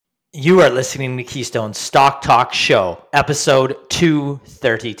You are listening to Keystone's Stock Talk Show, episode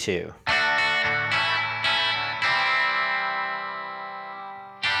 232.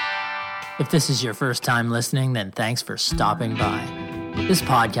 If this is your first time listening, then thanks for stopping by. This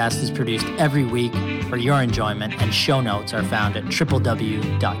podcast is produced every week for your enjoyment, and show notes are found at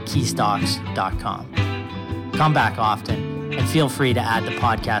www.keystocks.com. Come back often, and feel free to add the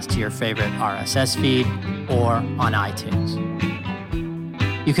podcast to your favorite RSS feed or on iTunes.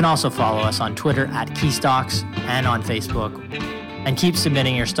 You can also follow us on Twitter at Keystocks and on Facebook. And keep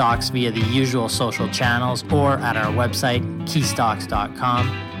submitting your stocks via the usual social channels or at our website,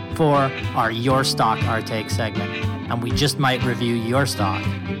 keystocks.com, for our Your Stock Our Take segment. And we just might review your stock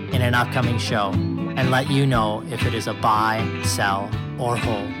in an upcoming show and let you know if it is a buy, sell, or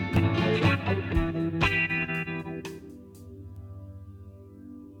hold.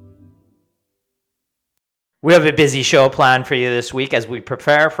 We have a busy show planned for you this week as we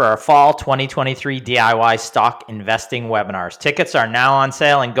prepare for our fall 2023 DIY stock investing webinars. Tickets are now on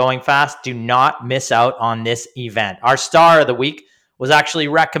sale and going fast. Do not miss out on this event. Our star of the week was actually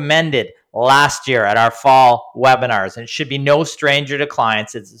recommended last year at our fall webinars, and it should be no stranger to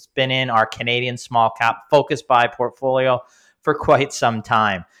clients. It's been in our Canadian small cap focus buy portfolio for quite some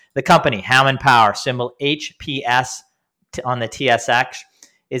time. The company, Hammond Power, symbol HPS on the TSX,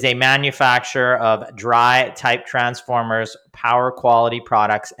 is a manufacturer of dry type transformers, power quality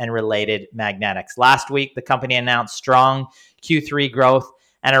products, and related magnetics. Last week, the company announced strong Q3 growth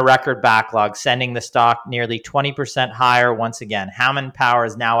and a record backlog, sending the stock nearly 20% higher once again. Hammond Power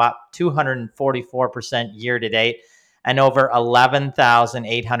is now up 244% year to date and over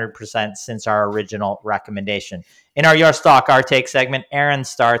 11,800% since our original recommendation. In our Your Stock, Our Take segment, Aaron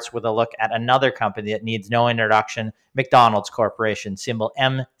starts with a look at another company that needs no introduction, Mcdonald's Corporation, symbol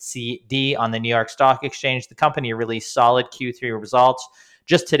MCD on the New York Stock Exchange. The company released solid Q3 results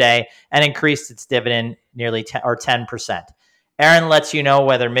just today and increased its dividend nearly 10%. Aaron lets you know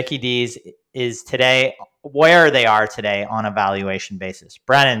whether Mickey D's is today, where they are today on a valuation basis.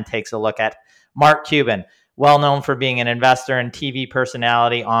 Brennan takes a look at Mark Cuban, well known for being an investor and TV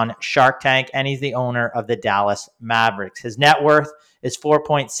personality on Shark Tank, and he's the owner of the Dallas Mavericks. His net worth is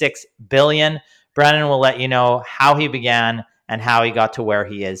 $4.6 billion. Brennan will let you know how he began and how he got to where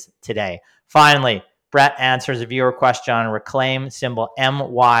he is today. Finally, Brett answers a viewer question on Reklaim, symbol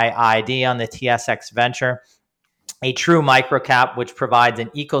MYID on the TSX Venture, a true microcap which provides an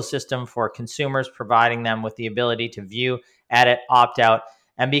ecosystem for consumers, providing them with the ability to view, edit, opt out,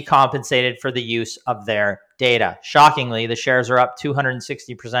 and be compensated for the use of their data. Shockingly, the shares are up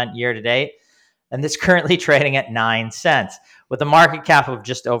 260% year to date, and it's currently trading at 9 cents with a market cap of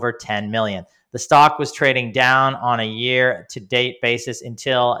just over 10 million. The stock was trading down on a year-to-date basis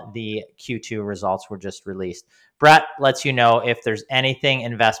until the Q2 results were just released. Brett lets you know if there's anything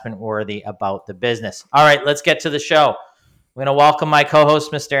investment-worthy about the business. All right, let's get to the show. I'm going to welcome my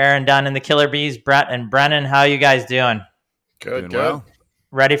co-host, Mr. Aaron Dunn, and the Killer Bees, Brett and Brennan. How you guys doing? Good. Well.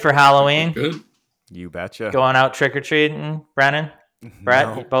 Ready for Halloween? Good. You betcha. Going out trick-or-treating, Brennan?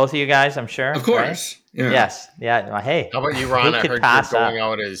 Brett, No. Both of you guys, I'm sure. Of course. Right? Yeah. Yes. Yeah. Well, hey. How about you, Ron? I heard you're going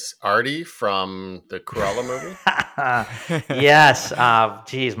out as Artie from the Cruella movie. Yes.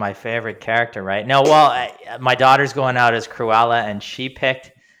 Geez, my favorite character, right? No, well, my daughter's going out as Cruella, and she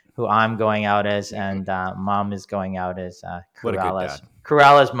picked who I'm going out as, and Mom is going out as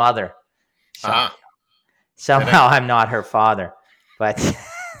Cruella's mother. So, somehow I'm not her father, but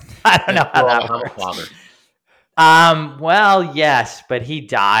I don't know how that works. Father. Well, yes, but he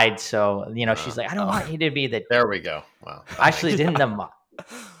died, so she's like, I don't want you to be the. There we go. Wow. Actually, didn't the?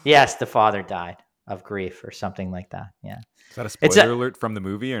 Yes, the father died of grief or something like that. Yeah. Is that a spoiler alert from the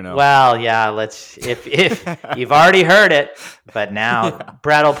movie or no? Well, yeah. Let's if you've already heard it, but now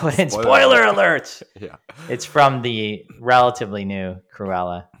Brett will put in spoiler alerts. Yeah. It's from the relatively new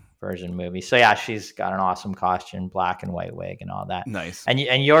Cruella version movie. So yeah, she's got an awesome costume, black and white wig and all that. Nice. And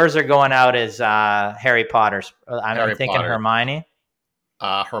yours are going out as Harry Potter's. I'm thinking Potter. Hermione.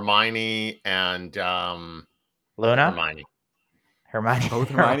 Hermione and Luna. Hermione. Both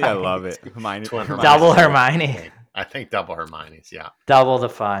Hermione. I love it. Hermione. Double Hermione. I think double Hermione's. Yeah. Double the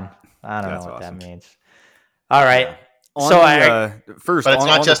fun. I don't know what that means. All right. Yeah. So first, but it's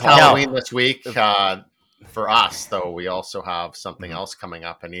not just Halloween this week. For us, though, we also have something else coming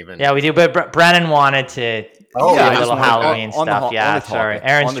up, and even we do. But Brennan wanted to do a little Halloween stuff. Sorry,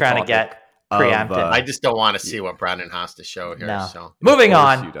 Aaron's trying to get preempted. I just don't want to see what Brennan has to show here. No. So moving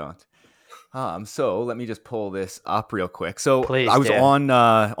on. You don't. So let me just pull this up real quick. So please, I was on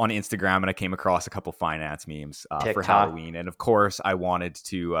Instagram and I came across a couple finance memes for Halloween, and of course I wanted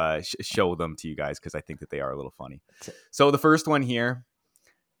to show them to you guys because I think that they are a little funny. So the first one here.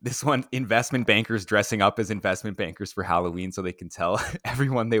 This one, investment bankers dressing up as investment bankers for Halloween so they can tell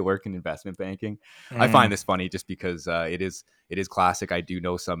everyone they work in investment banking. I find this funny just because it is classic. I do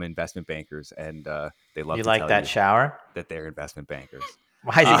know some investment bankers, and they love you to like tell that you shower that they're investment bankers.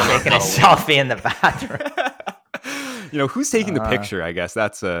 Why is he taking a selfie in the bathroom? Who's taking the picture? I guess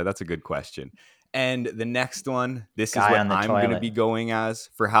that's a good question. And the next one, this Guy is what on the I'm toilet. going to be going as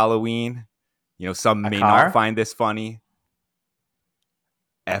for Halloween. Some may car? not find this funny.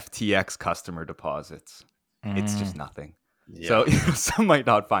 FTX customer deposits. It's just nothing. Yeah. So some might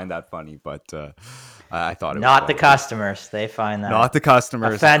not find that funny, but I thought it was not funny. the customers. They find that not the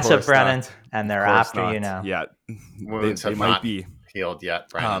customers. Offensive, Brennan, not. And they're after not. you now. Yeah, wounds have not be healed yet,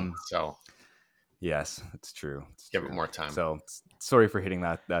 Brennan. So yes, it's true. Give it more time. So sorry for hitting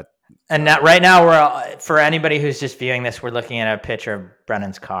that. And right now, we're for anybody who's just viewing this, we're looking at a picture of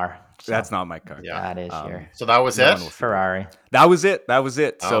Brennan's car. So that's not my car. Yeah, that is your. So that was it. Ferrari. That was it.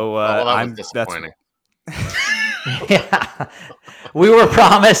 So that was disappointing. Yeah, we were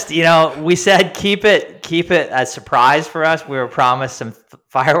promised. We said keep it a surprise for us. We were promised some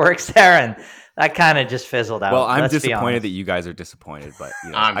fireworks there, and that kind of just fizzled out. Well, I'm disappointed that you guys are disappointed, but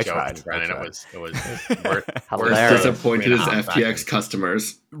I'm I joking, tried. Brandon. It was hilarious. Disappointed as FTX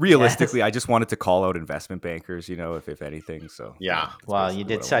customers. Realistically, yes. I just wanted to call out investment bankers, if anything. So yeah. Well, you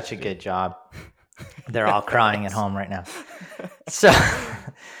did such a good job. They're all crying at home right now. So,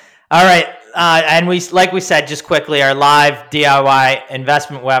 all right. And we said, just quickly, our live DIY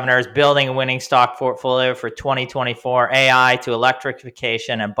investment webinar is building a winning stock portfolio for 2024, AI to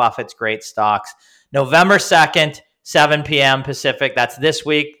electrification and Buffett's great stocks. November 2nd, 7 p.m. Pacific. That's this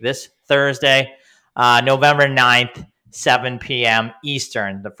week, this Thursday. November 9th, 7 p.m.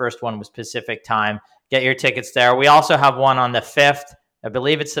 Eastern. The first one was Pacific time. Get your tickets there. We also have one on the 5th. I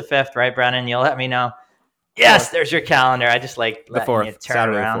believe it's the 5th, right, Brennan? You'll let me know. Yes, there's your calendar. I just like letting the 4th, you turn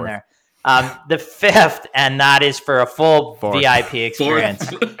Saturday around there. The 5th, and that is for a full 4th. VIP experience.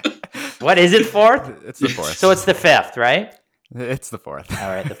 4th. What is it, 4th? It's the 4th. So it's the 5th, right? It's the 4th. All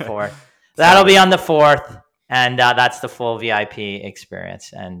right, the 4th. That'll be on the 4th, and that's the full VIP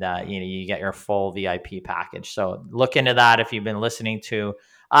experience. And you get your full VIP package. So look into that if you've been listening to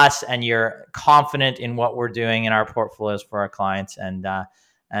us and you're confident in what we're doing in our portfolios for our clients. And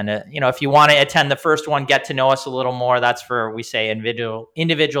if you want to attend the first one, get to know us a little more. That's for, we say,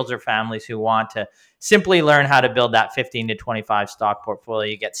 individuals or families who want to simply learn how to build that 15 to 25 stock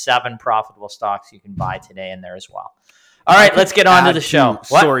portfolio. You get 7 profitable stocks you can buy today in there as well. All right, let's get on to the show.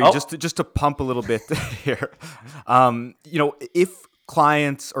 Sorry, just to pump a little bit here. If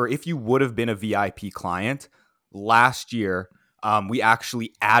clients, or if you would have been a VIP client last year, we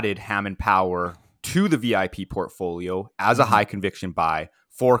actually added Hammond Power to the VIP portfolio as a high conviction buy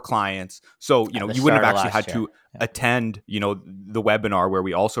for clients. So, you wouldn't have actually had to attend, the webinar where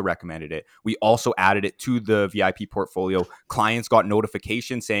we also recommended it. We also added it to the VIP portfolio. Clients got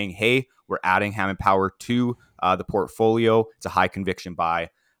notification saying, hey, we're adding Hammond Power to the portfolio. It's a high conviction buy.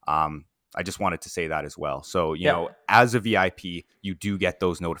 I just wanted to say that as well. So, as a VIP, you do get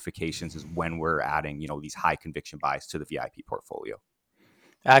those notifications as when we're adding, these high conviction buys to the VIP portfolio.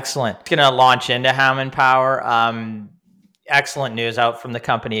 Excellent. Going to launch into Hammond Power. Excellent news out from the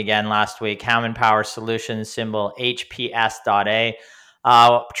company again last week. Hammond Power Solution, symbol HPS.A.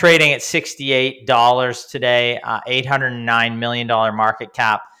 Trading at $68 today, $809 million market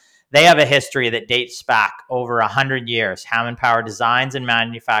cap. They have a history that dates back over 100 years. Hammond Power designs and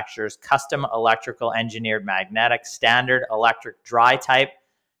manufactures custom electrical engineered magnetic, standard electric dry type,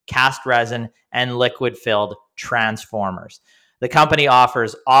 cast resin, and liquid-filled transformers. The company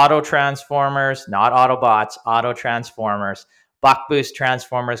offers auto transformers, not Autobots, auto transformers, buck boost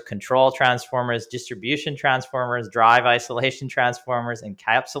transformers, control transformers, distribution transformers, drive isolation transformers,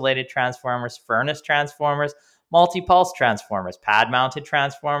 encapsulated transformers, furnace transformers, multi-pulse transformers, pad-mounted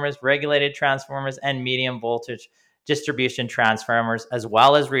transformers, regulated transformers, and medium voltage distribution transformers, as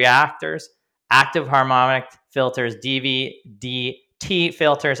well as reactors, active harmonic filters, DVDT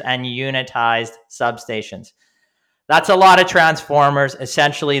filters, and unitized substations. That's a lot of transformers.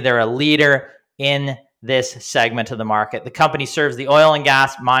 Essentially, they're a leader in this segment of the market. The company serves the oil and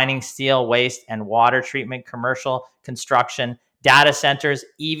gas, mining, steel, waste, and water treatment, commercial, construction, data centers,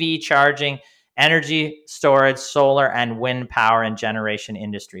 EV charging, energy storage, solar, and wind power and generation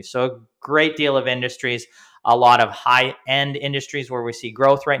industries. So a great deal of industries, a lot of high-end industries where we see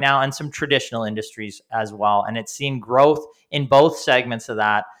growth right now, and some traditional industries as well. And it's seen growth in both segments of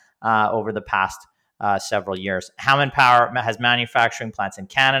that over the past several years. Hammond Power has manufacturing plants in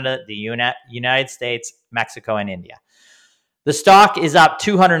Canada, the United States, Mexico, and India. The stock is up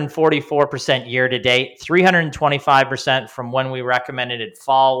 244% year to date, 325% from when we recommended it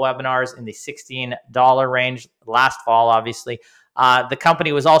fall webinars in the $16 range last fall, obviously. The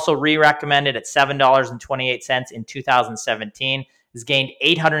company was also re-recommended at $7.28 in 2017. Has gained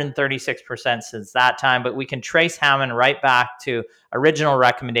 836% since that time, but we can trace Hammond right back to original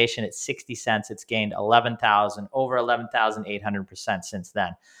recommendation at 60 cents. It's gained over 11,800% since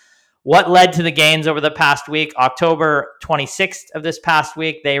then. What led to the gains over the past week? October 26th of this past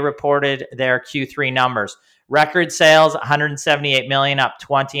week, they reported their Q3 numbers. Record sales, $178 million, up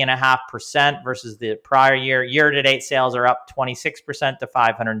 20.5% versus the prior year. Year-to-date sales are up 26% to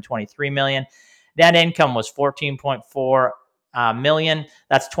 $523 million. Net income was $14.4 million.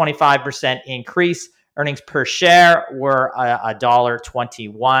 That's 25% increase. Earnings per share were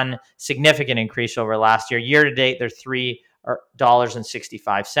 $1.21, significant increase over last year. Year-to-date, they're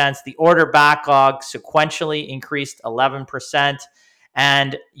 $3.65. The order backlog sequentially increased 11%,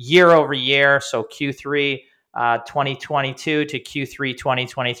 and year over year, so Q3 2022 to Q3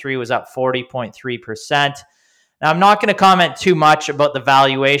 2023 was up 40.3%. Now, I'm not going to comment too much about the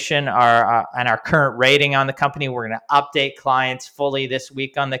valuation and our current rating on the company. We're going to update clients fully this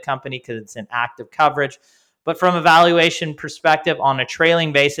week on the company because it's in active coverage. But from a valuation perspective, on a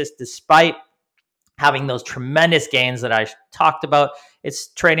trailing basis, despite having those tremendous gains that I talked about, it's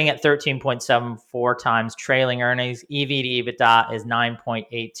trading at 13.74 times trailing earnings. EV to EBITDA is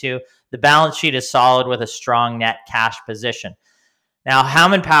 9.82. The balance sheet is solid with a strong net cash position. Now,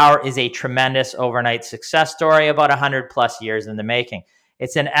 Hammond Power is a tremendous overnight success story, about 100 plus years in the making.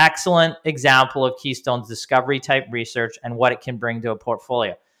 It's an excellent example of Keystone's discovery type research and what it can bring to a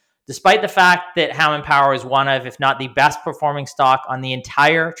portfolio. Despite the fact that Hammond Power is one of, if not the best performing stock on the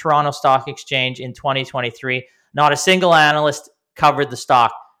entire Toronto Stock Exchange in 2023, not a single analyst covered the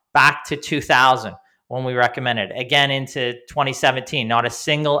stock back to 2000 when we recommended it. Again, into 2017, not a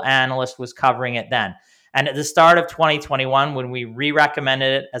single analyst was covering it then. And at the start of 2021, when we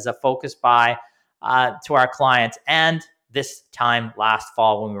re-recommended it as a focus buy to our clients, and this time last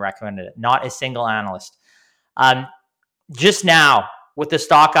fall when we recommended it, not a single analyst. Just now, with the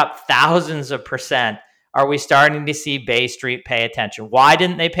stock up thousands of percent, are we starting to see Bay Street pay attention? Why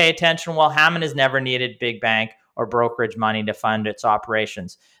didn't they pay attention? Well, Hammond has never needed big bank or brokerage money to fund its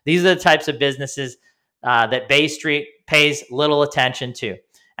operations. These are the types of businesses that Bay Street pays little attention to.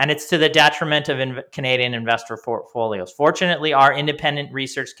 And it's to the detriment of Canadian investor portfolios. Fortunately, our independent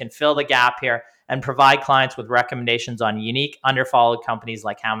research can fill the gap here and provide clients with recommendations on unique, underfollowed companies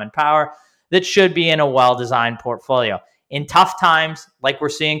like Hammond Power that should be in a well-designed portfolio. In tough times, like we're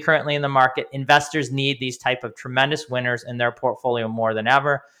seeing currently in the market, investors need these type of tremendous winners in their portfolio more than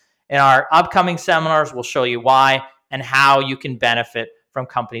ever. In our upcoming seminars, we'll show you why and how you can benefit from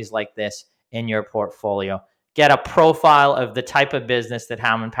companies like this in your portfolio. Get a profile of the type of business that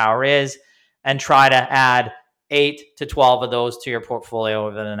Hammond Power is and try to add 8 to 12 of those to your portfolio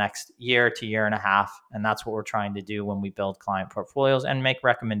over the next year to year and a half. And that's what we're trying to do when we build client portfolios and make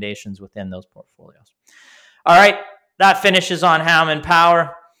recommendations within those portfolios. All right, that finishes on Hammond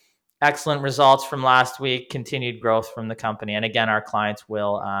Power. Excellent results from last week, continued growth from the company. And again, our clients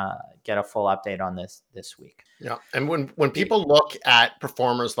will get a full update on this week. Yeah, and when people look at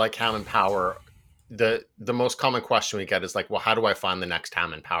performers like Hammond Power, the most common question we get is like, well, how do I find the next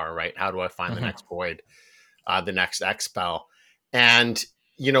Hammond Power, right? How do I find the next Boyd, the next XPEL? And,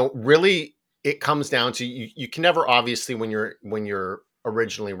 really it comes down to, you can never, obviously, when you're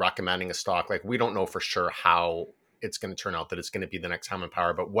originally recommending a stock, like we don't know for sure how it's going to turn out that it's going to be the next Hammond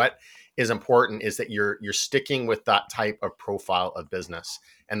Power. But what is important is that you're sticking with that type of profile of business.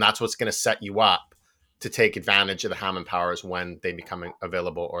 And that's what's going to set you up to take advantage of the Hammond Powers when they become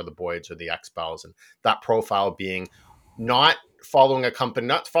available, or the Boyds or the XPELs. And that profile being not following a company,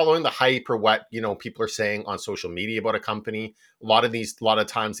 not following the hype or what, people are saying on social media about a company. A lot of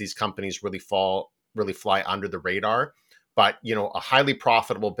times these companies really fly under the radar, but, a highly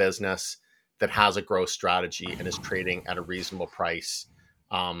profitable business that has a growth strategy and is trading at a reasonable price,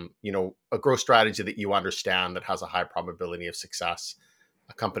 a growth strategy that you understand, that has a high probability of success,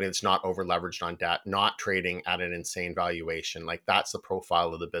 a company that's not over leveraged on debt, not trading at an insane valuation. Like that's the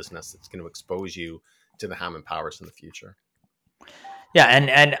profile of the business that's going to expose you to the Hammond Powers in the future. Yeah.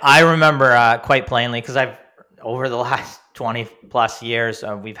 And I remember quite plainly, because over the last 20 plus years,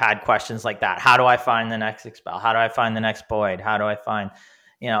 we've had questions like that. How do I find the next XPEL? How do I find the next Boyd? How do I find,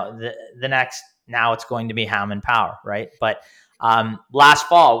 the next, now it's going to be Hammond Power, right? But last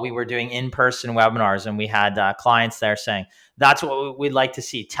fall, we were doing in-person webinars, and we had clients there saying, that's what we'd like to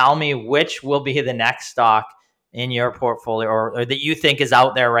see. Tell me which will be the next stock in your portfolio or that you think is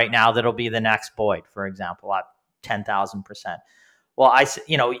out there right now that'll be the next Boyd, for example. 10,000%. Well,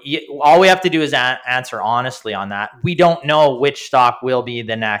 all we have to do is answer honestly on that. We don't know which stock will be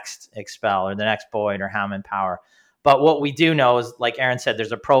the next XPEL or the next Boyd or Hammond Power. But what we do know is, like Aaron said,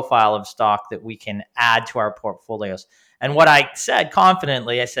 there's a profile of stock that we can add to our portfolios. And what I said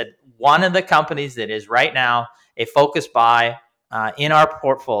confidently, I said, one of the companies that is right now a focus buy in our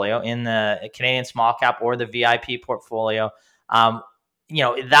portfolio, in the Canadian small cap or the VIP portfolio,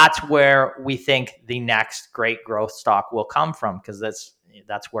 that's where we think the next great growth stock will come from, because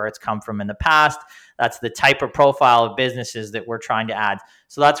that's where it's come from in the past. That's the type of profile of businesses that we're trying to add.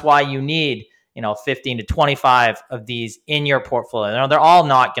 So that's why you need 15 to 25 of these in your portfolio. Now, they're all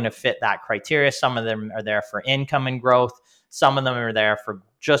not going to fit that criteria. Some of them are there for income and growth. Some of them are there for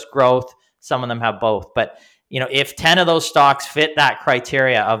just growth. Some of them have both. But if 10 of those stocks fit that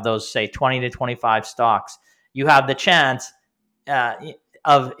criteria of those, say, 20 to 25 stocks, you have the chance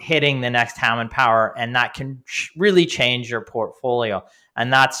of hitting the next Hammond Power, and that can really change your portfolio.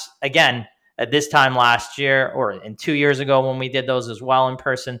 And that's, again, at this time last year, or in 2 years ago when we did those as well in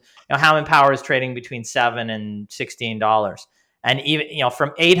person, Hammond Power is trading between $7 and $16. And even,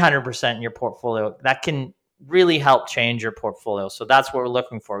 from 800% in your portfolio, that can really help change your portfolio. So that's what we're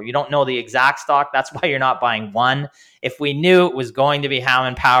looking for. You don't know the exact stock. That's why you're not buying one. If we knew it was going to be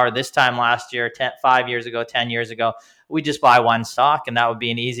Hammond Power this time last year, 5 years ago, 10 years ago, we just buy one stock, and that would be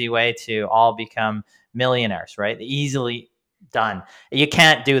an easy way to all become millionaires, right? Easily done. You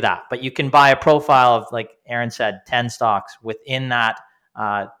can't do that, but you can buy a profile of, like Aaron said, 10 stocks within that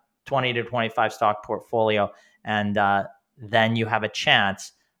 20 to 25 stock portfolio. And then you have a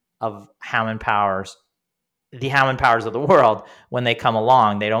chance of the Hammond Powers of the world when they come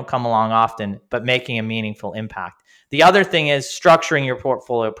along. They don't come along often, but making a meaningful impact. The other thing is structuring your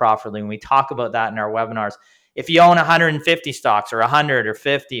portfolio properly. And we talk about that in our webinars. If you own 150 stocks or 100 or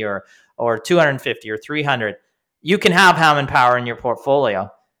 50 or 250 or 300, you can have Hammond Power in your portfolio,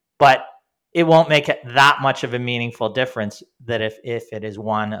 but it won't make it that much of a meaningful difference that if it is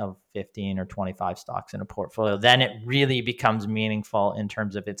one of 15 or 25 stocks in a portfolio, then it really becomes meaningful in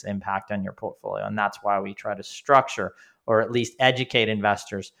terms of its impact on your portfolio. And that's why we try to structure, or at least educate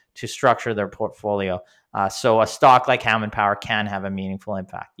investors to structure their portfolio. So a stock like Hammond Power can have a meaningful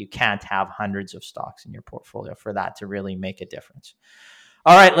impact. You can't have hundreds of stocks in your portfolio for that to really make a difference.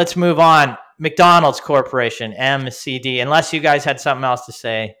 All right, let's move on. McDonald's Corporation, MCD. Unless you guys had something else to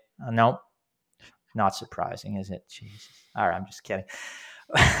say. Nope. Not surprising, is it? Jesus. All right, I'm just kidding.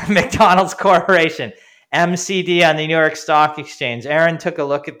 McDonald's Corporation, MCD on the New York Stock Exchange. Aaron took a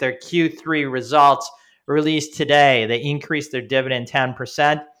look at their Q3 results released today. They increased their dividend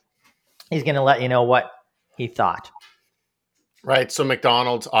 10%. He's going to let you know what he thought. Right. So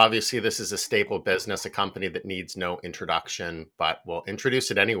McDonald's, obviously, this is a staple business, a company that needs no introduction, but we'll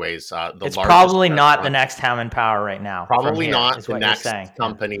introduce it anyways. It's probably not the next Hammond Power right now. Probably not the next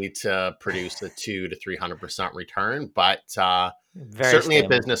company to produce a 200 to 300% return, but certainly stable. A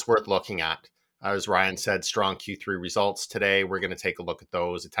business worth looking at. As Ryan said, strong Q3 results today. We're going to take a look at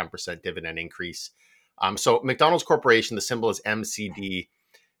those, a 10% dividend increase. So McDonald's Corporation, the symbol is MCD.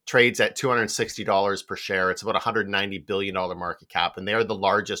 Trades at $260 per share. It's about $190 billion market cap, and they are the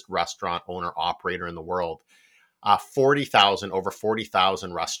largest restaurant owner operator in the world. Over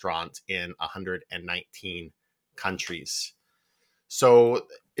 40,000 restaurants in 119 countries. So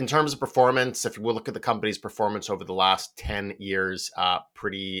in terms of performance, if we look at the company's performance over the last 10 years,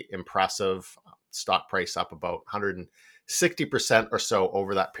 pretty impressive. Stock price up about 160% or so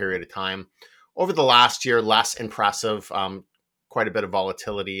over that period of time. Over the last year, less impressive. Quite a bit of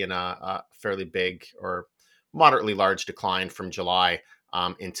volatility and a fairly big or moderately large decline from July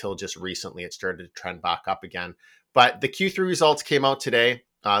until just recently it started to trend back up again. But the Q3 results came out today.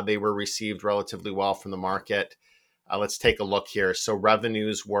 They were received relatively well from the market. Let's take a look here. So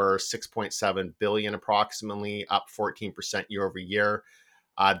revenues were $6.7 billion approximately, up 14% year over year.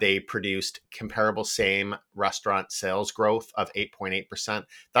 They produced comparable same restaurant sales growth of 8.8%.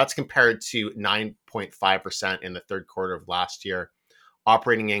 That's compared to 9.5% in the third quarter of last year.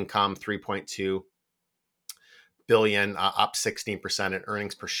 Operating income, $3.2 billion, up 16%, and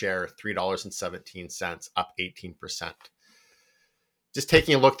earnings per share, $3.17, up 18%. Just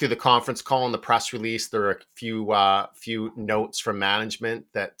taking a look through the conference call and the press release, there are a few notes from management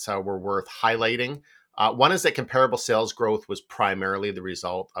that were worth highlighting. One is that comparable sales growth was primarily the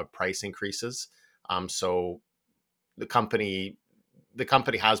result of price increases. So the company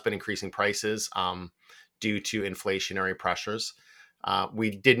has been increasing prices due to inflationary pressures. We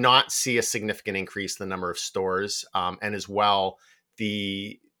did not see a significant increase in the number of stores, and as well,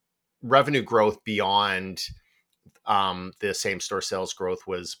 the revenue growth beyond the same store sales growth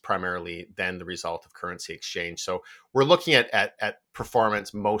was primarily then the result of currency exchange. So we're looking at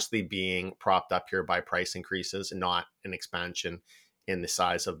performance mostly being propped up here by price increases and not an expansion in the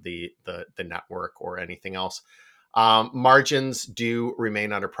size of the network or anything else. Margins do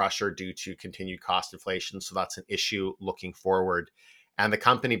remain under pressure due to continued cost inflation. So that's an issue looking forward. And the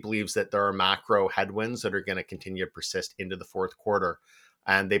company believes that there are macro headwinds that are going to continue to persist into the fourth quarter.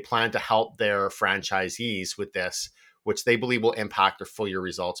 And they plan to help their franchisees with this, which they believe will impact their full year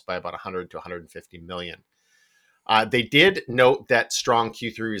results by about 100 to 150 million. They did note that strong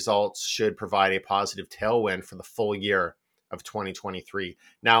Q3 results should provide a positive tailwind for the full year of 2023.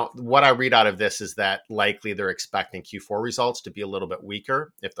 Now, what I read out of this is that likely they're expecting Q4 results to be a little bit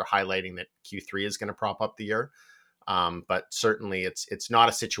weaker if they're highlighting that Q3 is going to prop up the year. But certainly it's not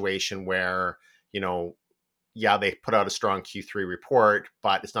a situation where, they put out a strong Q3 report,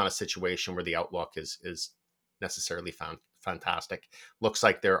 but it's not a situation where the outlook is necessarily fantastic. Looks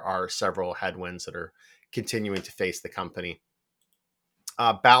like there are several headwinds that are continuing to face the company.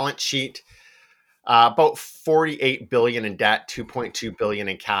 Balance sheet, about 48 billion in debt, 2.2 billion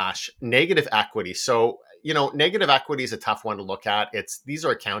in cash, negative equity. So, negative equity is a tough one to look at. These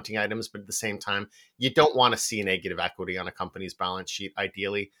are accounting items, but at the same time, you don't want to see negative equity on a company's balance sheet,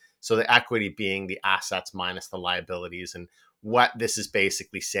 ideally. So the equity being the assets minus the liabilities. And what this is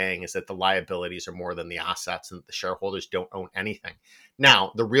basically saying is that the liabilities are more than the assets and that the shareholders don't own anything.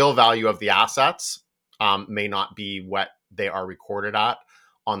 Now, the real value of the assets may not be what they are recorded at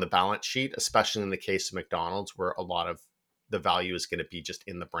on the balance sheet, especially in the case of McDonald's, where a lot of the value is going to be just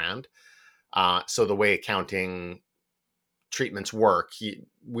in the brand. So the way accounting treatments work,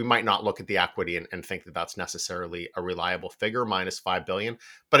 we might not look at the equity and think that that's necessarily a reliable figure, minus 5 billion,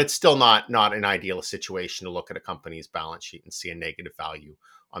 but it's still not an ideal situation to look at a company's balance sheet and see a negative value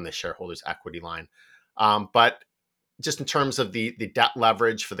on the shareholders' equity line. But just in terms of the debt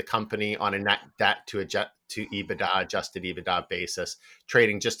leverage for the company on a net debt to EBITDA, adjusted EBITDA basis,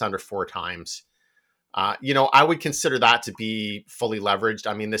 trading just under 4 times. I would consider that to be fully leveraged.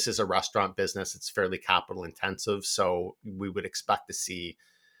 I mean, this is a restaurant business. It's fairly capital intensive. So we would expect to see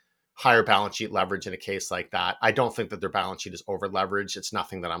higher balance sheet leverage in a case like that. I don't think that their balance sheet is over leveraged. It's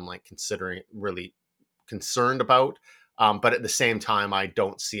nothing that I'm considering really concerned about. But at the same time, I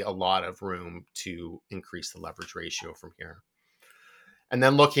don't see a lot of room to increase the leverage ratio from here. And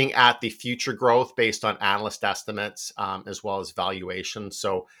then looking at the future growth based on analyst estimates, as well as valuation.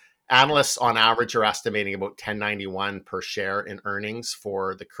 So analysts on average are estimating about 10.91 per share in earnings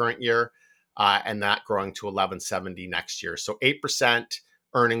for the current year, and that growing to 11.70 next year. So 8%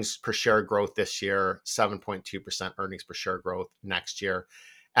 earnings per share growth this year, 7.2% earnings per share growth next year.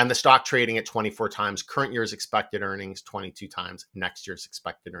 And the stock trading at 24 times current year's expected earnings, 22 times next year's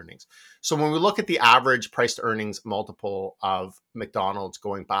expected earnings. So when we look at the average price to earnings multiple of McDonald's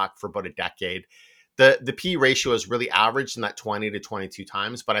going back for about a decade, the P ratio is really averaged in that 20 to 22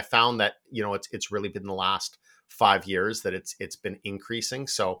 times. But I found that, it's really been the last 5 years that it's been increasing.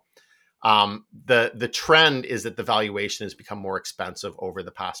 So the trend is that the valuation has become more expensive over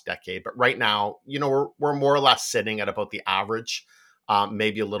the past decade. But right now, we're more or less sitting at about the average,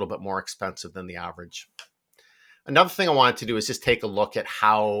 maybe a little bit more expensive than the average. Another thing I wanted to do is just take a look at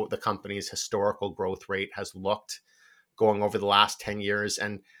how the company's historical growth rate has looked going over the last 10 years.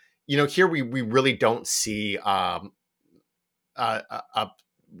 And, here we really don't see a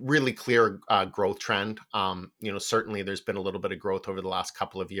really clear growth trend. Certainly there's been a little bit of growth over the last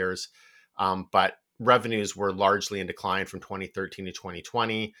couple of years, but revenues were largely in decline from 2013 to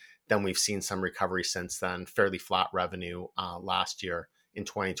 2020. Then we've seen some recovery since then, fairly flat revenue last year in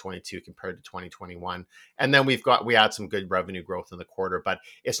 2022 compared to 2021. And then we had some good revenue growth in the quarter, but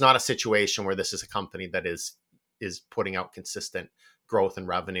it's not a situation where this is a company that is putting out consistent growth in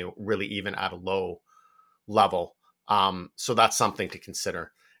revenue, really even at a low level. So that's something to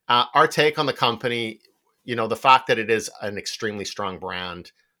consider. Our take on the company, the fact that it is an extremely strong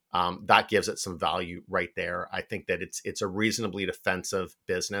brand, that gives it some value right there. I think that it's a reasonably defensive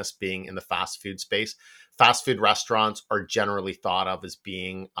business being in the fast food space. Fast food restaurants are generally thought of as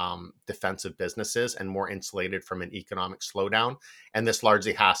being defensive businesses and more insulated from an economic slowdown. And this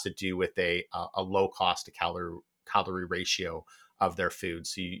largely has to do with a low cost to calorie ratio of their food.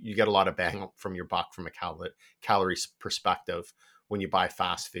 So you get a lot of bang from your buck from a calorie perspective when you buy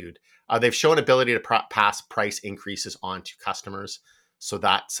fast food. They've shown ability to pass price increases on to customers. So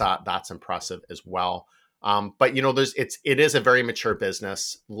that's impressive as well. But it is a very mature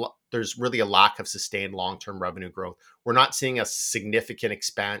business. There's really a lack of sustained long-term revenue growth. We're not seeing a significant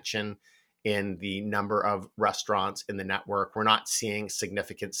expansion in the number of restaurants in the network. We're not seeing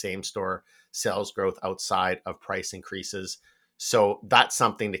significant same-store sales growth outside of price increases. So that's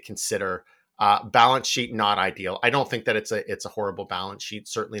something to consider. Balance sheet, not ideal. I don't think that it's a horrible balance sheet,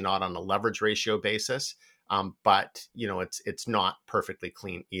 certainly not on a leverage ratio basis. But it's not perfectly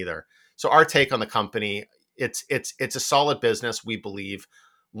clean either. So our take on the company, it's a solid business. We believe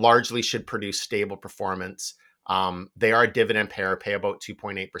largely should produce stable performance. They are a dividend payer, pay about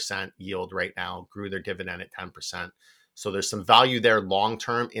 2.8% yield right now, grew their dividend at 10%. So there's some value there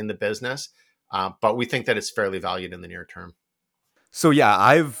long-term in the business, but we think that it's fairly valued in the near term. So yeah,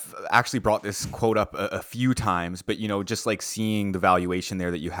 I've actually brought this quote up a few times, but just like seeing the valuation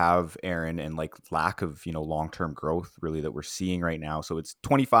there that you have, Aaron, and like lack of long-term growth really that we're seeing right now. So it's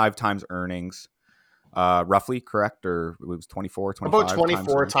 25 times earnings, roughly, correct? Or it was 24, 25 about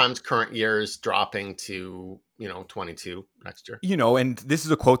 24 times current years, dropping to 22 next year. And this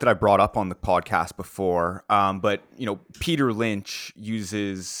is a quote that I brought up on the podcast before, but Peter Lynch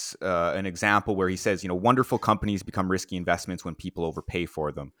uses an example where he says, wonderful companies become risky investments when people overpay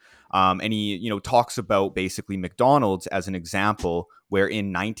for them. And he talks about basically McDonald's as an example where in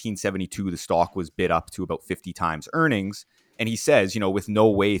 1972 the stock was bid up to about 50 times earnings. And he says, with no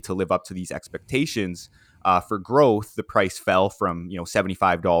way to live up to these expectations for growth, the price fell from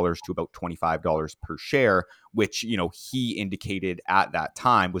 $75 to about $25 per share, which he indicated at that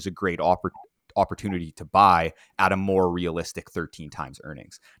time was a great opportunity to buy at a more realistic 13 times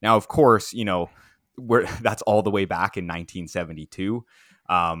earnings. Now, of course, that's all the way back in 1972.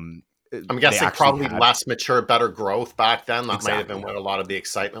 I'm guessing probably less mature, better growth back then. That might have been what a lot of the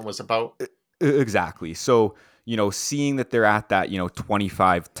excitement was about. Exactly. So seeing that they're at that,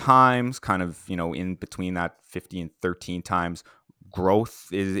 25 times, kind of, in between that 50 and 13 times, growth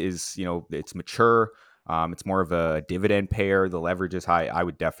is it's mature. It's more of a dividend payer. The leverage is high. I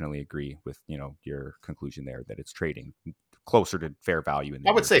would definitely agree with, your conclusion there that it's trading closer to fair value.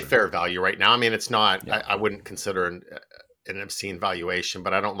 I would say fair value right now. I mean, it's not, I wouldn't consider an obscene valuation,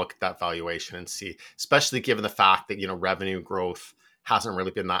 but I don't look at that valuation and see, especially given the fact that, revenue growth hasn't really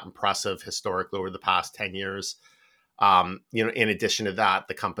been that impressive historically over the past 10 years. In addition to that,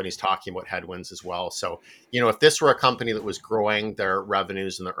 the company's talking about headwinds as well. So, if this were a company that was growing their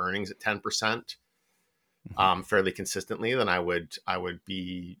revenues and their earnings at 10%, fairly consistently, then I would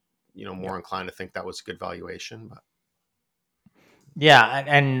be, more inclined to think that was a good valuation. But yeah.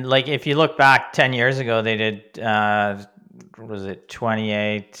 And like, if you look back 10 years ago, they did, was it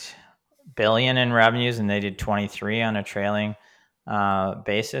 28 billion in revenues, and they did 23 on a trailing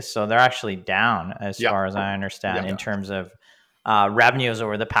basis. So they're actually down as far as I understand in terms of revenues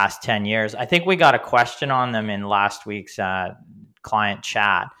over the past 10 years. I think we got a question on them in last week's client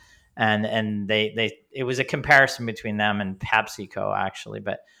chat, and it was a comparison between them and PepsiCo actually,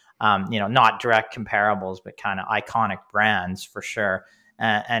 but not direct comparables, but kind of iconic brands for sure.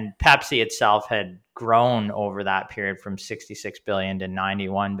 And Pepsi itself had grown over that period from 66 billion to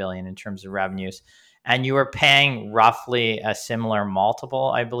 91 billion in terms of revenues. And you were paying roughly a similar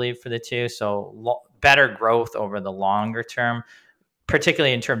multiple, I believe, for the two. So better growth over the longer term,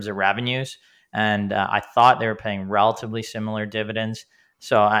 particularly in terms of revenues. And I thought they were paying relatively similar dividends.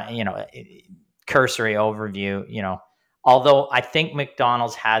 So, cursory overview, although I think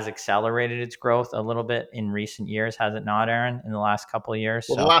McDonald's has accelerated its growth a little bit in recent years, has it not, Aaron, in the last couple of years?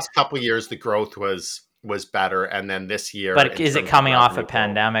 Well, the last couple of years, the growth was better. And then this year, but is it coming off a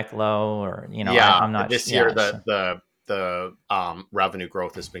pandemic low, or, I'm not this year, the revenue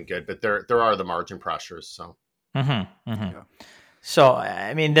growth has been good, but there are the margin pressures. So, So,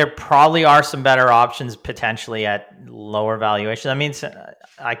 I mean, there probably are some better options potentially at lower valuations. I mean,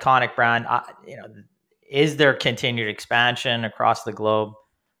 iconic brand, is there continued expansion across the globe?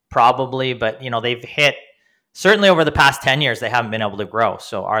 Probably, but, they've hit, certainly over the past 10 years, they haven't been able to grow.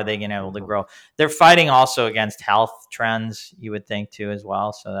 So are they going to be able to grow? They're fighting also against health trends, you would think too, as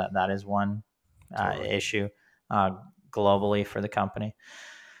well. So that is one issue globally for the company.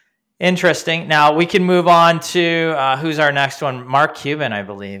 Interesting. Now we can move on to who's our next one? Mark Cuban, I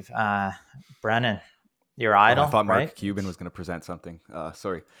believe. Brennan, your idol. I thought Mark Cuban was going to present something.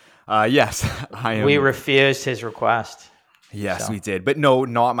 Sorry. Yes, I am. We refused his request. Yes, we did. But no,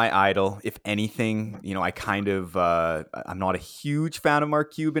 not my idol. If anything, I kind of, I'm not a huge fan of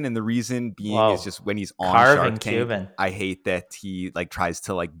Mark Cuban. And the reason being is just when he's on Shark Tank, I hate that he tries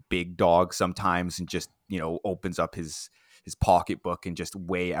to big dog sometimes and just, opens up his pocketbook and just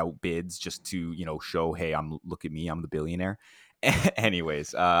way outbids just to, show, hey, look at me, I'm the billionaire.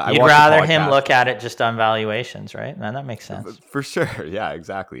 Anyways, you'd rather him look at it just on valuations, right? Man, that makes sense. For sure. Yeah,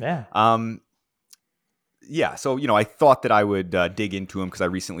 exactly. Yeah. Yeah, so I thought that I would dig into him because I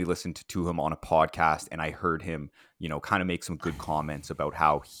recently listened to him on a podcast, and I heard him, kind of make some good comments about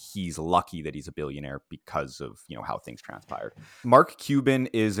how he's lucky that he's a billionaire because of how things transpired. Mark Cuban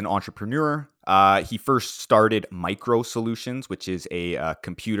is an entrepreneur. He first started Micro Solutions, which is a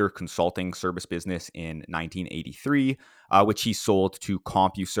computer consulting service business in 1983, which he sold to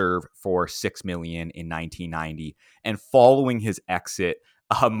CompuServe for $6 million in 1990. And following his exit,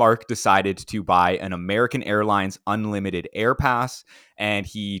 Mark decided to buy an American Airlines unlimited air pass, and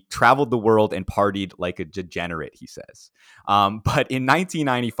he traveled the world and partied like a degenerate, he says. But in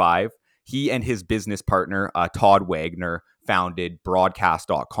 1995, he and his business partner, Todd Wagner, founded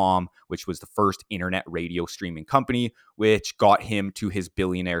Broadcast.com, which was the first internet radio streaming company, which got him to his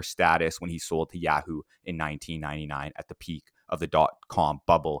billionaire status when he sold to Yahoo in 1999 at the peak of the .com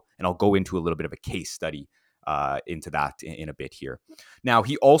bubble. And I'll go into a little bit of a case study into that in a bit here. Now,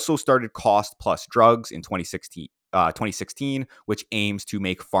 he also started Cost Plus Drugs in 2016, which aims to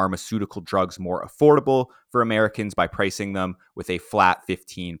make pharmaceutical drugs more affordable for Americans by pricing them with a flat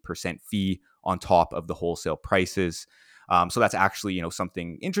 15% fee on top of the wholesale prices. So that's actually,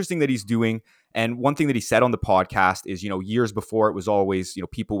 something interesting that he's doing. And one thing that he said on the podcast is, years before it was always,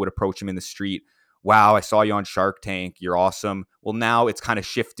 people would approach him in the street. Wow, I saw you on Shark Tank. You're awesome. Well, now it's kind of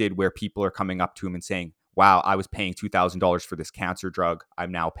shifted where people are coming up to him and saying, wow, I was paying $2,000 for this cancer drug.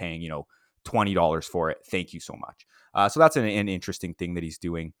 I'm now paying, $20 for it. Thank you so much. So that's an interesting thing that he's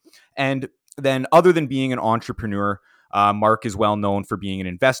doing. And then other than being an entrepreneur, Mark is well known for being an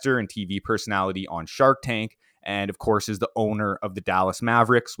investor and TV personality on Shark Tank. And of course is the owner of the Dallas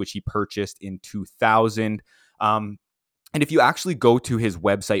Mavericks, which he purchased in 2000. And if you actually go to his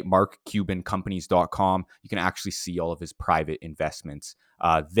website, markcubancompanies.com, you can actually see all of his private investments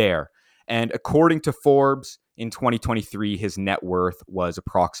there. And according to Forbes, in 2023, his net worth was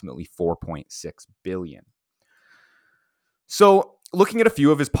approximately $4.6 billion. So looking at a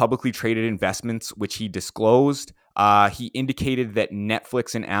few of his publicly traded investments, which he disclosed, he indicated that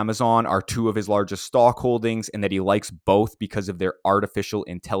Netflix and Amazon are two of his largest stock holdings and that he likes both because of their artificial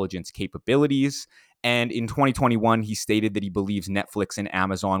intelligence capabilities. And in 2021, he stated that he believes Netflix and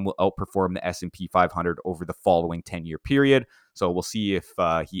Amazon will outperform the S&P 500 over the following 10-year period. So we'll see if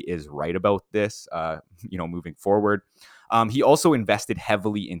he is right about this, moving forward. He also invested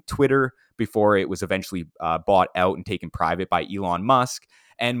heavily in Twitter before it was eventually bought out and taken private by Elon Musk.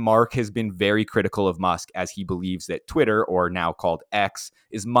 And Mark has been very critical of Musk as he believes that Twitter, or now called X,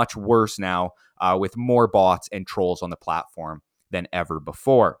 is much worse now with more bots and trolls on the platform than ever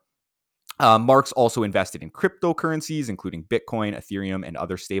before. Mark's also invested in cryptocurrencies, including Bitcoin, Ethereum, and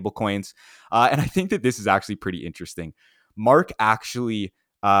other stablecoins. And I think that this is actually pretty interesting. Mark actually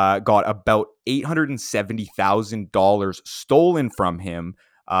got about $870,000 stolen from him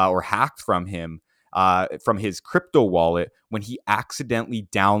or hacked from him from his crypto wallet when he accidentally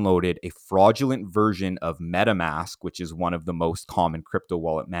downloaded a fraudulent version of MetaMask, which is one of the most common crypto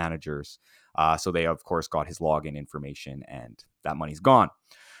wallet managers. So they, of course, got his login information and that money's gone.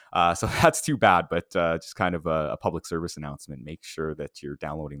 So that's too bad, but just kind of a public service announcement. Make sure that you're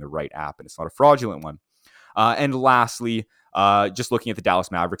downloading the right app and it's not a fraudulent one. And lastly, just looking at the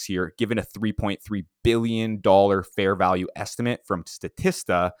Dallas Mavericks here, given a $3.3 billion fair value estimate from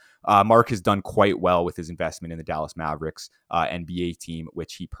Statista, Mark has done quite well with his investment in the Dallas Mavericks NBA team,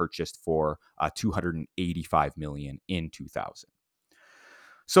 which he purchased for $285 million in 2000.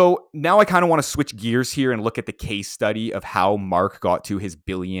 So now I kind of want to switch gears here and look at the case study of how Mark got to his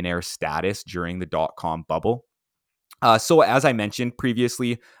billionaire status during the .com bubble. So as I mentioned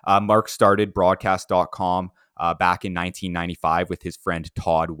previously, Mark started Broadcast.com back in 1995 with his friend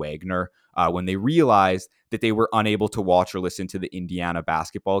Todd Wagner when they realized that they were unable to watch or listen to the Indiana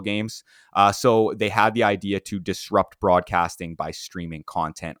basketball games. So they had the idea to disrupt broadcasting by streaming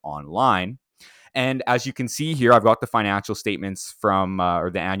content online. And as you can see here, I've got the financial statements from, or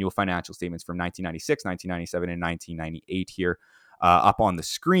the annual financial statements from 1996, 1997, and 1998 here up on the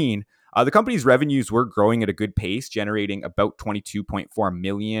screen. The company's revenues were growing at a good pace, generating about $22.4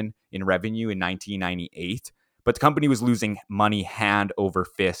 million in revenue in 1998. But the company was losing money hand over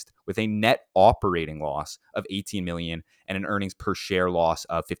fist with a net operating loss of $18 million and an earnings per share loss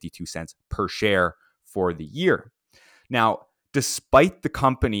of 52 cents per share for the year. Now, despite the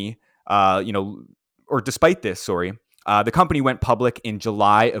company, despite this, the company went public in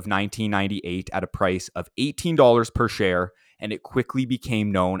July of 1998 at a price of $18 per share, and it quickly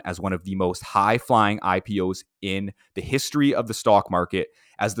became known as one of the most high-flying IPOs in the history of the stock market,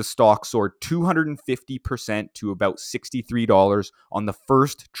 as the stock soared 250% to about $63 on the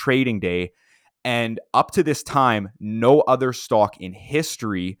first trading day, And up to this time, no other stock in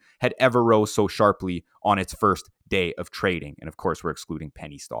history had ever rose so sharply on its first day of trading. And of course, we're excluding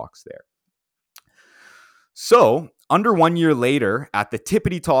penny stocks there. So, under 1 year later, at the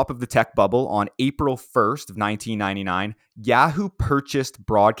tippity top of the tech bubble on April 1st of 1999, Yahoo purchased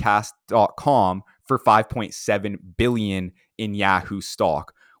broadcast.com for $5.7 billion in Yahoo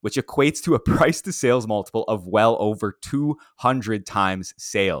stock, which equates to a price to sales multiple of well over 200 times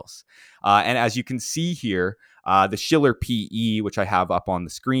sales. And as you can see here, the Shiller PE, which I have up on the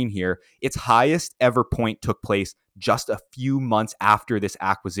screen here, its highest ever point took place just a few months after this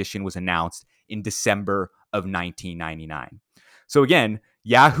acquisition was announced in December of 1999. So again,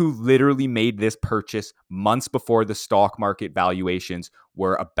 Yahoo literally made this purchase months before the stock market valuations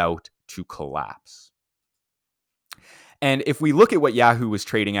were about to collapse. And if we look at what Yahoo was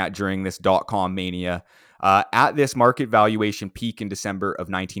trading at during this dot-com mania, at this market valuation peak in December of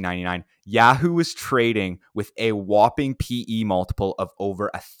 1999, Yahoo was trading with a whopping PE multiple of over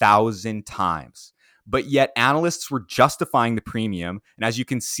 1,000 times. But yet analysts were justifying the premium. And as you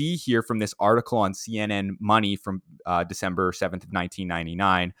can see here from this article on CNN Money from December 7th of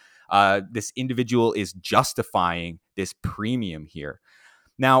 1999, this individual is justifying this premium here.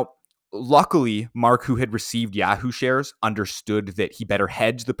 Now, luckily, Mark, who had received Yahoo shares, understood that he better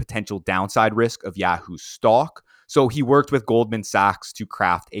hedge the potential downside risk of Yahoo stock. So he worked with Goldman Sachs to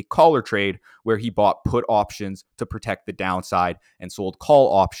craft a collar trade where he bought put options to protect the downside and sold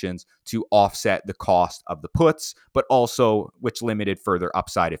call options to offset the cost of the puts, but also which limited further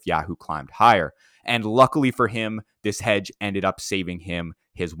upside if Yahoo climbed higher. And luckily for him, this hedge ended up saving him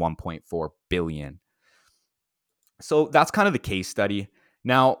his $1.4 billion. So that's kind of the case study.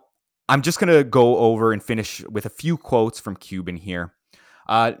 Now, I'm just going to go over and finish with a few quotes from Cuban here.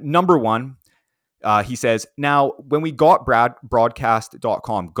 Number one, he says, now, when we got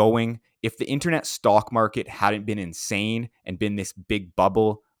broadcast.com going, if the internet stock market hadn't been insane and been this big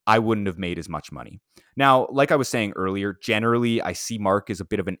bubble, I wouldn't have made as much money. Now, like I was saying earlier, generally, I see Mark as a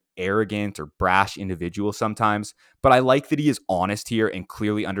bit of an arrogant or brash individual sometimes, but I like that he is honest here and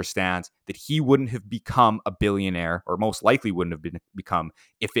clearly understands that he wouldn't have become a billionaire, or most likely wouldn't have become,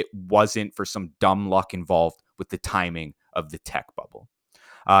 if it wasn't for some dumb luck involved with the timing of the tech bubble.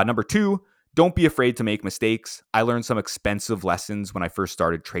 Number two, don't be afraid to make mistakes. I learned some expensive lessons when I first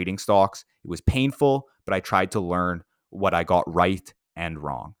started trading stocks. It was painful, but I tried to learn what I got right and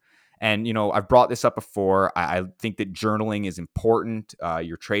wrong. And, you know, I've brought this up before. I think that journaling is important.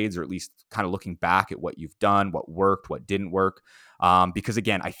 Your trades, or at least kind of looking back at what you've done, what worked, what didn't work. Because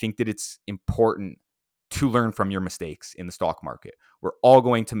again, I think that it's important to learn from your mistakes in the stock market. We're all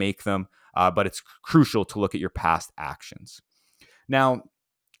going to make them, but it's crucial to look at your past actions. Now,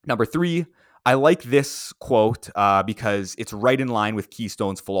 number three, I like this quote because it's right in line with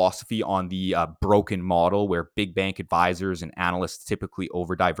Keystone's philosophy on the broken model, where big bank advisors and analysts typically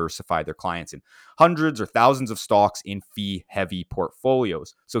over-diversify their clients in hundreds or thousands of stocks in fee-heavy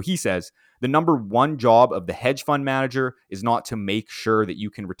portfolios. So he says, the number one job of the hedge fund manager is not to make sure that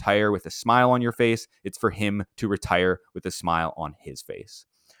you can retire with a smile on your face. It's for him to retire with a smile on his face.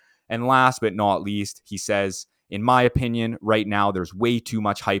 And last but not least, he says, in my opinion, right now, there's way too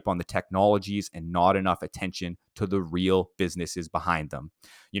much hype on the technologies and not enough attention to the real businesses behind them.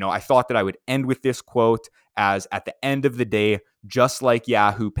 You know, I thought that I would end with this quote, as at the end of the day, just like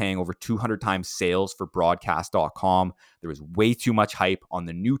Yahoo paying over 200 times sales for broadcast.com, there was way too much hype on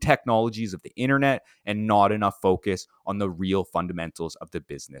the new technologies of the internet and not enough focus on the real fundamentals of the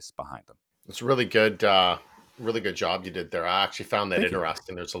business behind them. It's really good job you did there. I actually found that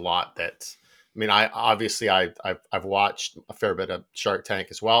interesting. There's a lot that... I mean, I've watched a fair bit of Shark Tank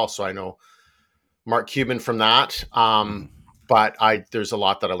as well, so I know Mark Cuban from that. But there's a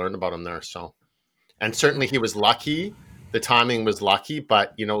lot that I learned about him there. So, and certainly he was lucky. The timing was lucky,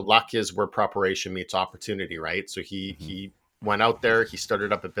 but you know, luck is where preparation meets opportunity, right? So he went out there, he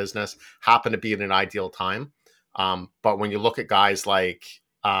started up a business, happened to be in an ideal time. But when you look at guys like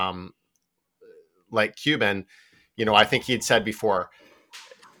Cuban, you know, I think he had said before,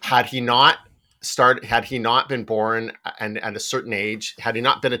 had he not been born and at a certain age, had he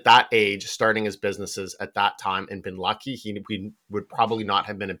not been at that age starting his businesses at that time and been lucky, he would probably not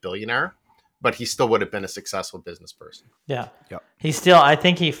have been a billionaire, but he still would have been a successful business person. Yeah. Yep. I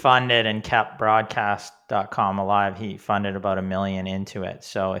think he funded and kept broadcast.com alive. He funded about $1 million into it.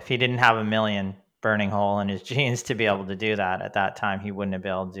 So if he didn't have $1 million burning hole in his genes to be able to do that at that time, he wouldn't have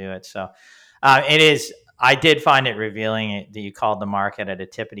been able to do it. So I did find it revealing that you called the market at a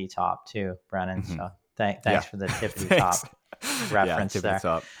tippity top too, Brennan. So thanks for the tippity top reference there.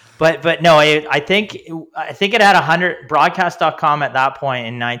 Top. But no, I think it had 100. Broadcast.com at that point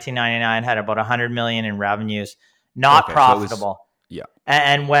in 1999 had about 100 million in revenues, not profitable.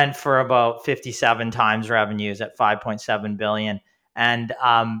 And went for about 57 times revenues at 5.7 billion. And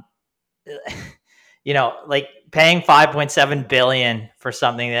like paying 5.7 billion for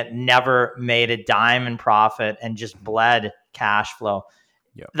something that never made a dime in profit and just bled cash flow.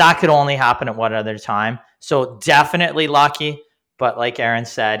 That could only happen at one other time. So definitely lucky. But like Aaron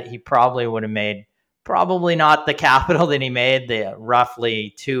said, he probably would have made probably not the capital that he made, the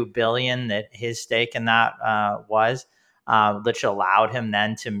roughly 2 billion that his stake in that was, which allowed him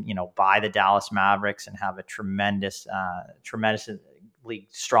then to, buy the Dallas Mavericks and have a tremendously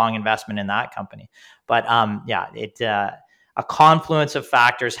strong investment in that company. But a confluence of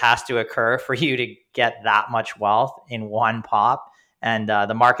factors has to occur for you to get that much wealth in one pop. And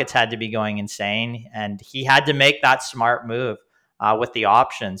the markets had to be going insane. And he had to make that smart move with the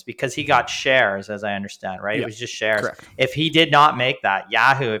options because he got shares, as I understand, right? It was just shares. Correct. If he did not make that,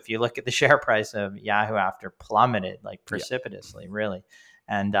 Yahoo, if you look at the share price of Yahoo after plummeted like precipitously, really.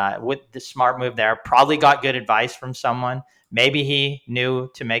 And with the smart move there, probably got good advice from someone. Maybe he knew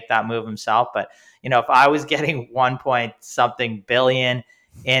to make that move himself. But, if I was getting 1 billion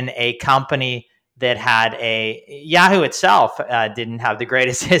in a company that had Yahoo itself didn't have the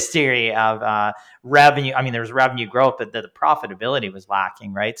greatest history of revenue. I mean, there was revenue growth, but the profitability was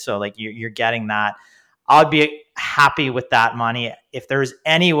lacking, right? So like you're getting that. I'd be happy with that money. If there's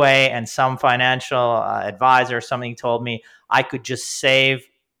any way, and some financial advisor or something told me I could just save,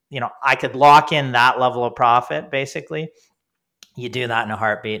 I could lock in that level of profit, basically. You do that in a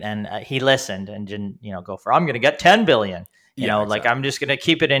heartbeat. And he listened and didn't, go for, I'm going to get 10 billion. Like I'm just going to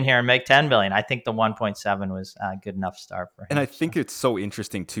keep it in here and make 10 billion. I think the 1.7 was a good enough start for him. And I think it's so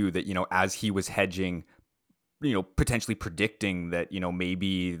interesting too that, as he was hedging, potentially predicting that,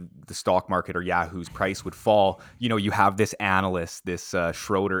 maybe the stock market or Yahoo's price would fall, you have this analyst, this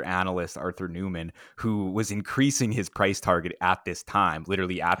Schroeder analyst, Arthur Newman, who was increasing his price target at this time,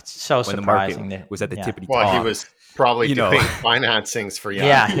 literally when the market was at the tippity top. Well, he was probably doing financings for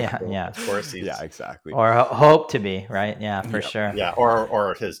Yahoo. Yeah. Of course he's. Yeah, exactly. Or hope to be, right? Yeah, for sure. Yeah,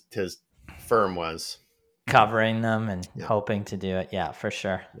 or his firm was covering them and hoping to do it. Yeah, for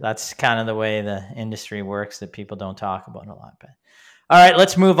sure. That's kind of the way the industry works that people don't talk about a lot. But all right,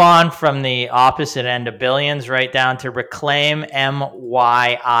 let's move on from the opposite end of billions right down to Reklaim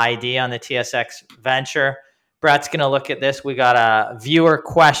MYID on the TSX Venture. Brett's going to look at this. We got a viewer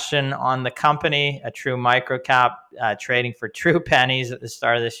question on the company, a true microcap trading for true pennies at the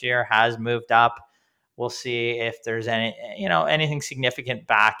start of this year, has moved up. We'll see if there's anything significant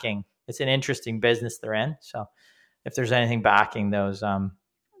backing. It's an interesting business they're in. So if there's anything backing those,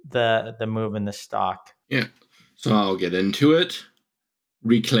 the move in the stock. Yeah. So I'll get into it.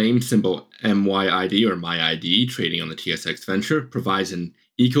 Reklaim, symbol MYID or MYID, trading on the TSX Venture, provides an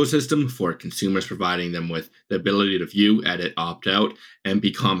ecosystem for consumers, providing them with the ability to view, edit, opt out, and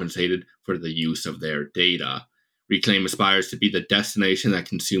be compensated for the use of their data. Reklaim aspires to be the destination that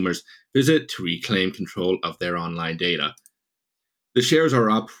consumers visit to reclaim control of their online data. The shares are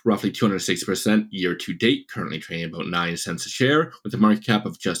up roughly 206% year to date, currently trading about 9 cents a share, with a market cap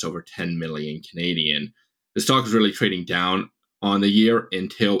of just over 10 million Canadian. The stock is really trading down on the year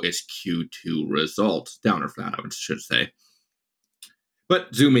until its Q2 results, down or flat, I should say.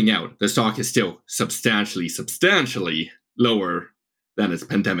 But zooming out, the stock is still substantially lower than its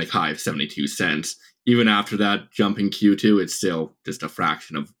pandemic high of 72 cents. Even after that jump in Q2, it's still just a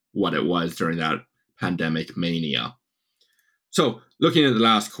fraction of what it was during that pandemic mania. So, looking at the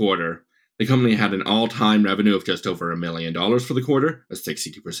last quarter, the company had an all-time revenue of just over $1 million for the quarter, a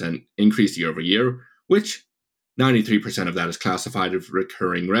 62% increase year over year, which 93% of that is classified as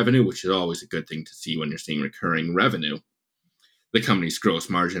recurring revenue, which is always a good thing to see when you're seeing recurring revenue. The company's gross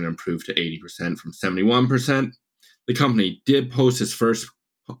margin improved to 80% from 71%. The company did post its first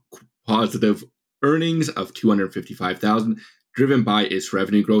positive earnings of $255,000, driven by its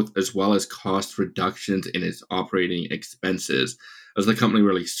revenue growth as well as cost reductions in its operating expenses, as the company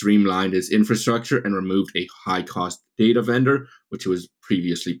really streamlined its infrastructure and removed a high-cost data vendor, which it was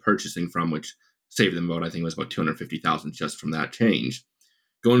previously purchasing from, which saved them about, I think it was about $250,000 just from that change.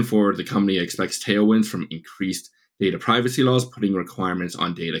 Going forward, the company expects tailwinds from increased data privacy laws, putting requirements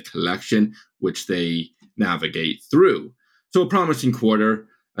on data collection, which they navigate through. So a promising quarter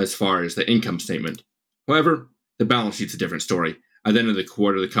as far as the income statement. However, the balance sheet's a different story. At the end of the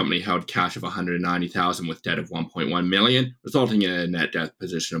quarter, the company held cash of $190,000 with debt of $1.1 million, resulting in a net debt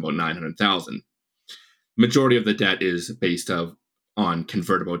position of about $900,000. Majority of the debt is based on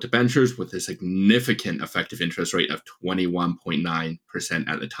convertible debentures with a significant effective interest rate of 21.9%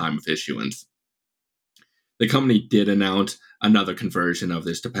 at the time of issuance. The company did announce another conversion of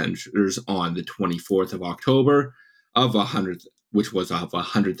this debentures on the 24th of October of which was of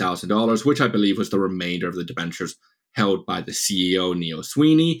 $100,000, which I believe was the remainder of the debentures held by the CEO, Neil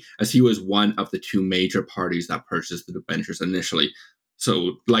Sweeney, as he was one of the two major parties that purchased the debentures initially.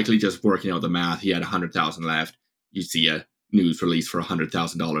 So likely just working out the math, he had $100,000 left. You see a news release for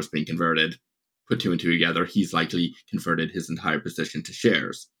 $100,000 being converted. Put two and two together, he's likely converted his entire position to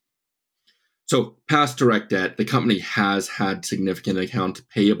shares. So past direct debt, the company has had significant accounts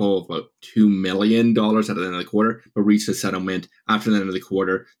payable of about $2 million at the end of the quarter, but reached a settlement after the end of the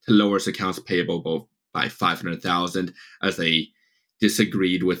quarter to lower its accounts payable by $500,000 as they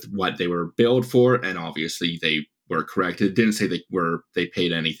disagreed with what they were billed for, and obviously they were corrected. It didn't say they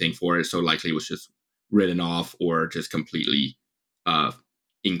paid anything for it, so likely it was just written off or just completely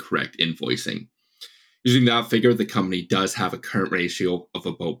incorrect invoicing. Using that figure, the company does have a current ratio of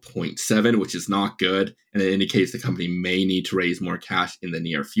about 0.7, which is not good, and it indicates the company may need to raise more cash in the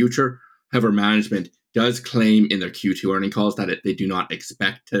near future. However, management does claim in their Q2 earnings calls that they do not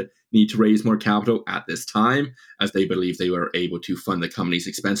expect to need to raise more capital at this time, as they believe they were able to fund the company's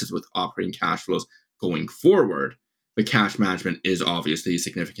expenses with operating cash flows going forward. But cash management is obviously a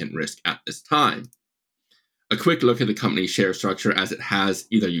significant risk at this time. A quick look at the company's share structure, as it has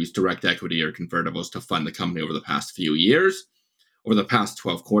either used direct equity or convertibles to fund the company over the past few years. Over the past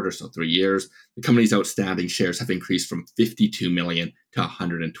 12 quarters, so 3 years, the company's outstanding shares have increased from 52 million to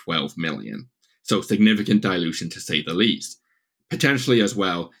 112 million. So significant dilution to say the least. Potentially as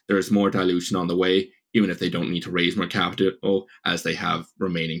well, there is more dilution on the way, even if they don't need to raise more capital, as they have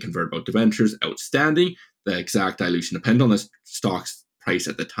remaining convertible debentures outstanding. The exact dilution depends on the stock's price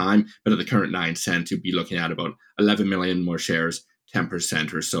at the time, but at the current 9 cents, you'd be looking at about 11 million more shares,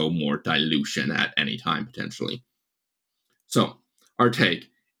 10% or so more dilution at any time potentially. So, our take,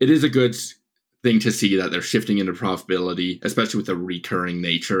 it is a good thing to see that they're shifting into profitability, especially with the recurring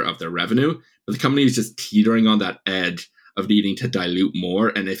nature of their revenue, but the company is just teetering on that edge of needing to dilute more,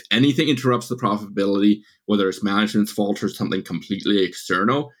 and if anything interrupts the profitability, whether it's management's fault or something completely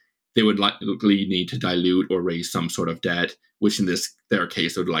external, they would likely need to dilute or raise some sort of debt, which in their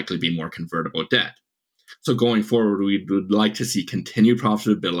case would likely be more convertible debt. So going forward, we would like to see continued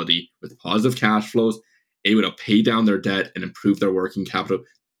profitability with positive cash flows, able to pay down their debt and improve their working capital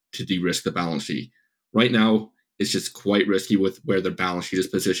to de-risk the balance sheet. Right now, it's just quite risky with where their balance sheet is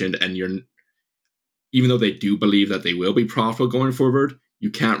positioned, and even though they do believe that they will be profitable going forward,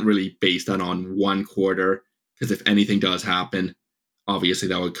 you can't really base that on one quarter, because if anything does happen, obviously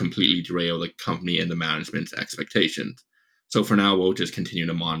that would completely derail the company and the management's expectations. So for now, we'll just continue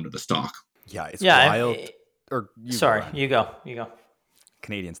to monitor the stock. Yeah, it's wild. You go.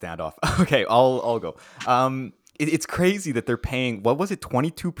 Canadian standoff. Okay, I'll go. It's crazy that they're paying, what was it,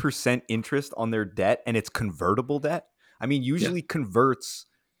 22% interest on their debt, and it's convertible debt. I mean, usually converts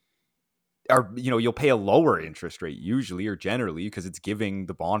are, you'll pay a lower interest rate usually or generally because it's giving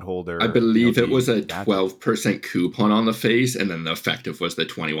the bondholder. I believe it was a 12% coupon on the face, and then the effective was the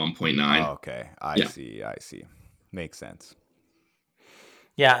 21.9. Oh, okay, I see. Makes sense.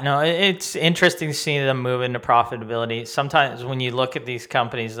 Yeah, no, it's interesting to see them move into profitability. Sometimes when you look at these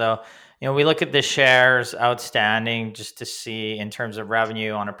companies, though, we look at the shares outstanding just to see in terms of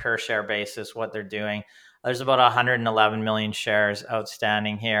revenue on a per share basis what they're doing. There's about 111 million shares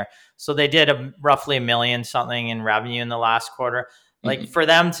outstanding here. So they did roughly $1 million something in revenue in the last quarter. Like for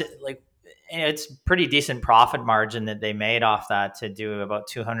them to it's pretty decent profit margin that they made off that to do about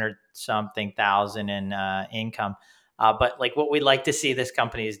 200 something thousand in income. But like what we'd like to see this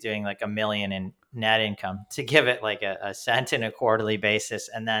company is doing like $1 million in net income to give it like a cent in a quarterly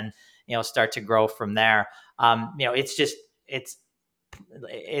basis, and then start to grow from there.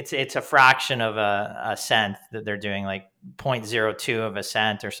 It's a fraction of a cent that they're doing, like 0.02 of a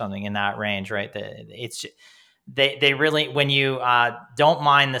cent or something in that range, right? They really, when you don't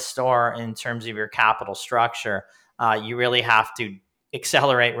mind the store in terms of your capital structure, you really have to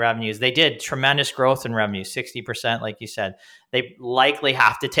accelerate revenues. They did tremendous growth in revenue, 60%, like you said. They likely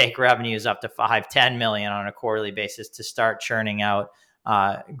have to take revenues up to 5-10 million on a quarterly basis to start churning out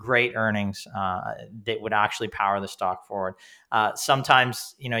great earnings that would actually power the stock forward.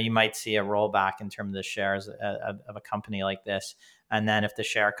 Sometimes, you might see a rollback in terms of the shares of a company like this. And then if the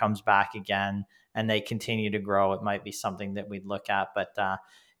share comes back again and they continue to grow, it might be something that we'd look at. But,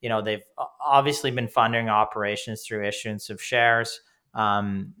 they've obviously been funding operations through issuance of shares.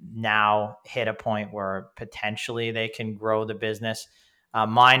 Now hit a point where potentially they can grow the business,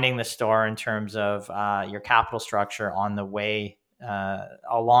 minding the store in terms of your capital structure on the way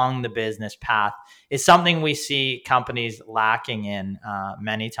along the business path is something we see companies lacking in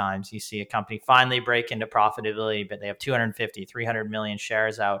many times. You see a company finally break into profitability, but they have 250, 300 million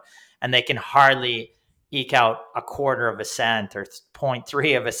shares out, and they can hardly eke out a quarter of a cent or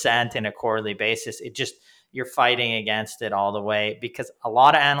 0.3 of a cent in a quarterly basis. It just, you're fighting against it all the way, because a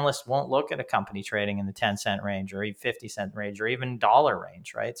lot of analysts won't look at a company trading in the 10-cent range or even 50-cent range or even dollar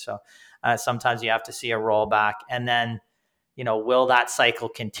range, right? So sometimes you have to see a rollback. And then, will that cycle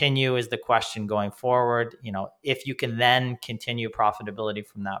continue is the question going forward. If you can then continue profitability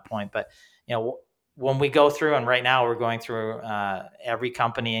from that point. But, when we go through, and right now we're going through every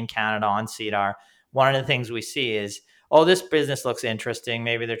company in Canada on CDAR, one of the things we see is, oh, this business looks interesting.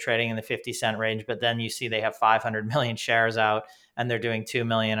 Maybe they're trading in the 50-cent range, but then you see they have 500 million shares out and they're doing 2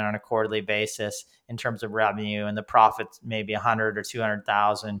 million on a quarterly basis in terms of revenue, and the profits maybe 100 or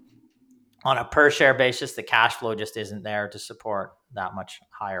 200,000 on a per share basis. The cash flow just isn't there to support that much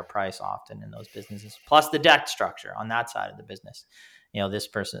higher price often in those businesses. Plus the debt structure on that side of the business.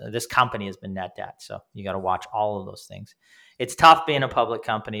 This company has been net debt, so you got to watch all of those things. It's tough being a public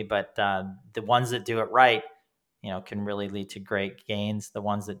company, but the ones that do it right, can really lead to great gains. The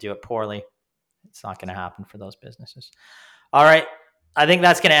ones that do it poorly, it's not going to happen for those businesses. All right. I think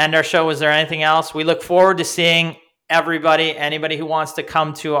that's going to end our show. Was there anything else? We look forward to seeing anybody who wants to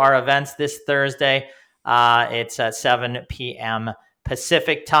come to our events this Thursday. It's at 7 p.m.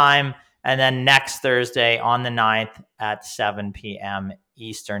 Pacific time. And then next Thursday on the 9th at 7 p.m.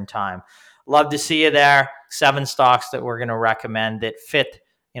 Eastern time. Love to see you there. 7 stocks that we're going to recommend that fit,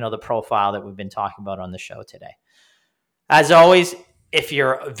 the profile that we've been talking about on the show today. As always, if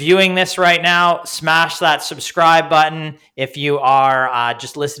you're viewing this right now, smash that subscribe button. If you are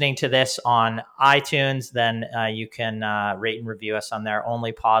just listening to this on iTunes, then you can rate and review us on there.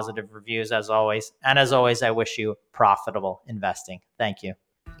 Only positive reviews, as always. And as always, I wish you profitable investing. Thank you.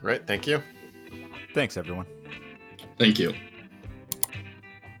 Right. Thank you. Thanks, everyone. Thank you.